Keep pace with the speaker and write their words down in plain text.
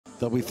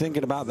they'll be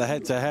thinking about the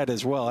head-to-head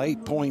as well.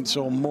 8 points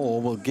or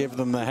more will give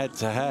them the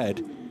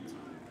head-to-head.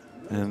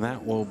 And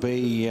that will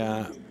be,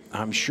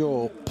 I'm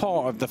sure,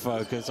 part of the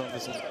focus,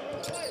 obviously.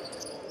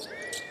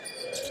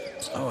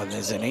 Oh, and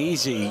there's an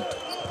easy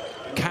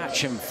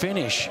catch and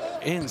finish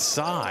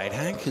inside.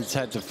 Hankins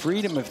had the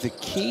freedom of the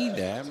key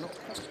there.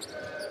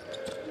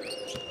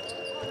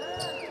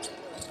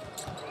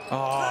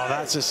 Oh,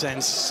 that's a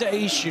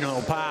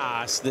sensational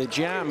pass. The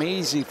jam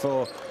easy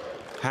for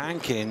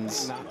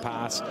Hankins. That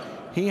pass.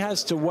 He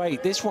has to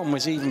wait. This one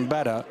was even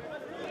better.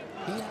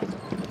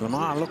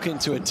 Lamar looking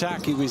to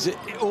attack. He was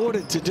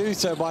ordered to do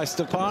so by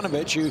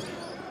Stepanovic, who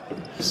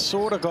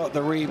sort of got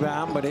the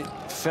rebound, but it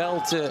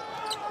fell to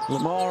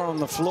Lamar on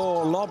the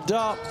floor. Lobbed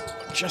up.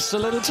 Just a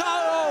little toe.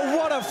 Oh,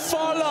 what a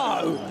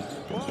follow.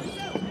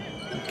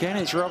 Again,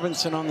 it's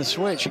Robinson on the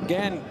switch.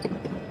 Again,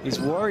 he's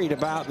worried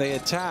about the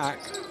attack.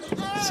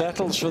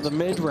 Settles for the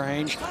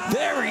mid-range.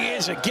 There he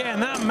is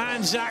again. That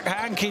man, Zach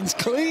Hankins,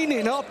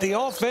 cleaning up the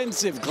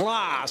offensive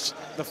glass.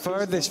 The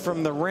furthest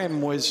from the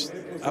rim was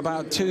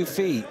about 2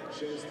 feet.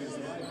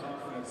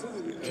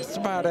 Just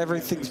about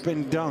everything's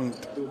been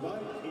dunked.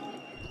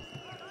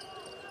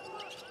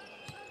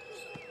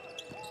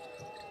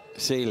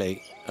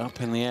 Seeley up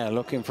in the air,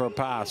 looking for a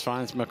pass,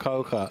 finds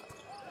Napoca.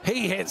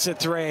 He hits a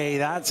three.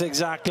 That's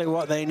exactly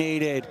what they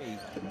needed.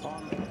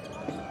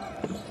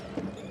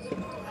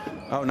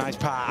 Oh, nice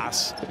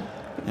pass.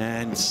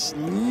 And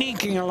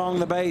sneaking along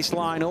the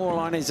baseline, all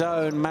on his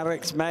own,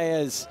 Marix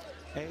Meyers.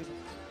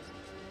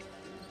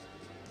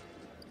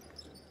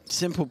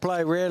 Simple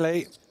play,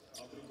 really.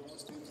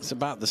 It's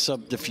about the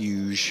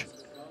subterfuge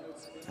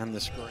and the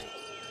screen.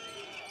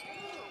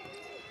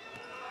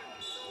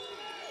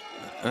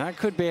 That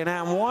could be an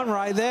and one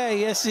right there.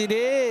 Yes, it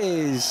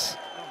is.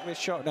 With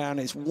shot down,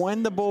 it's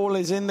when the ball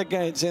is in the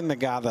gates, in the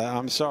gather.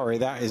 I'm sorry,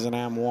 that is an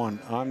and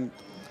one.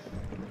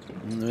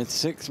 With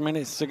 6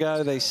 minutes to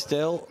go, they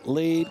still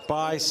lead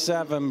by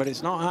 7, but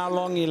it's not how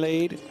long you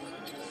lead.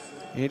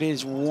 It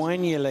is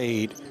when you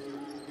lead.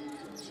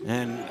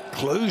 And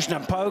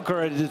Cluj-Napoca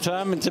are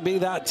determined to be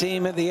that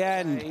team at the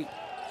end.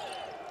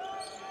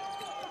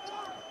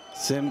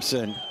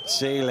 Simpson,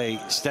 Seeley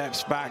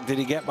steps back. Did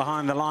he get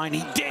behind the line?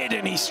 He did,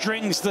 and he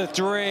strings the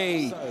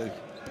three.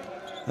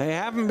 They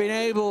haven't been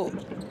able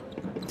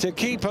to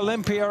keep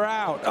Olimpija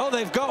out. Oh,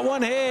 they've got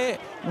one here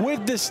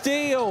with the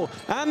steal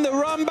and the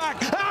run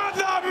back and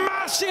the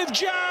massive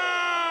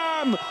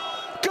jam.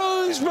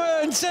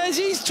 Guzman says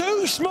he's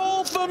too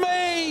small for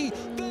me.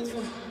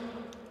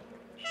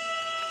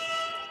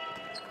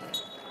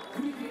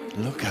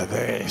 Look at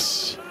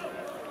this.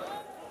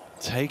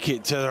 Take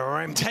it to the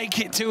rim, take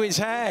it to his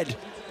head.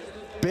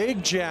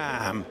 Big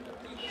jam.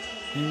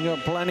 He's got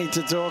plenty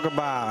to talk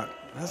about.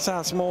 That's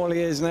how small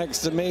he is next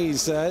to me, he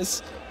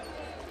says.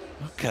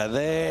 Look at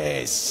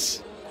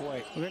this.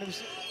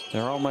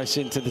 They're almost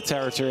into the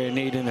territory of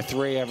needing a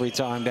three every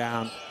time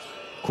down.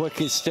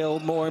 Quick is still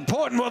more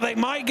important. Well, they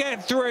might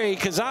get three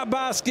because that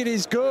basket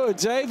is good.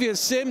 Xavier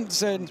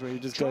Simpson. You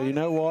just go, you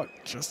know what?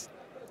 Just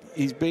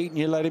he's beaten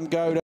you, let him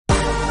go.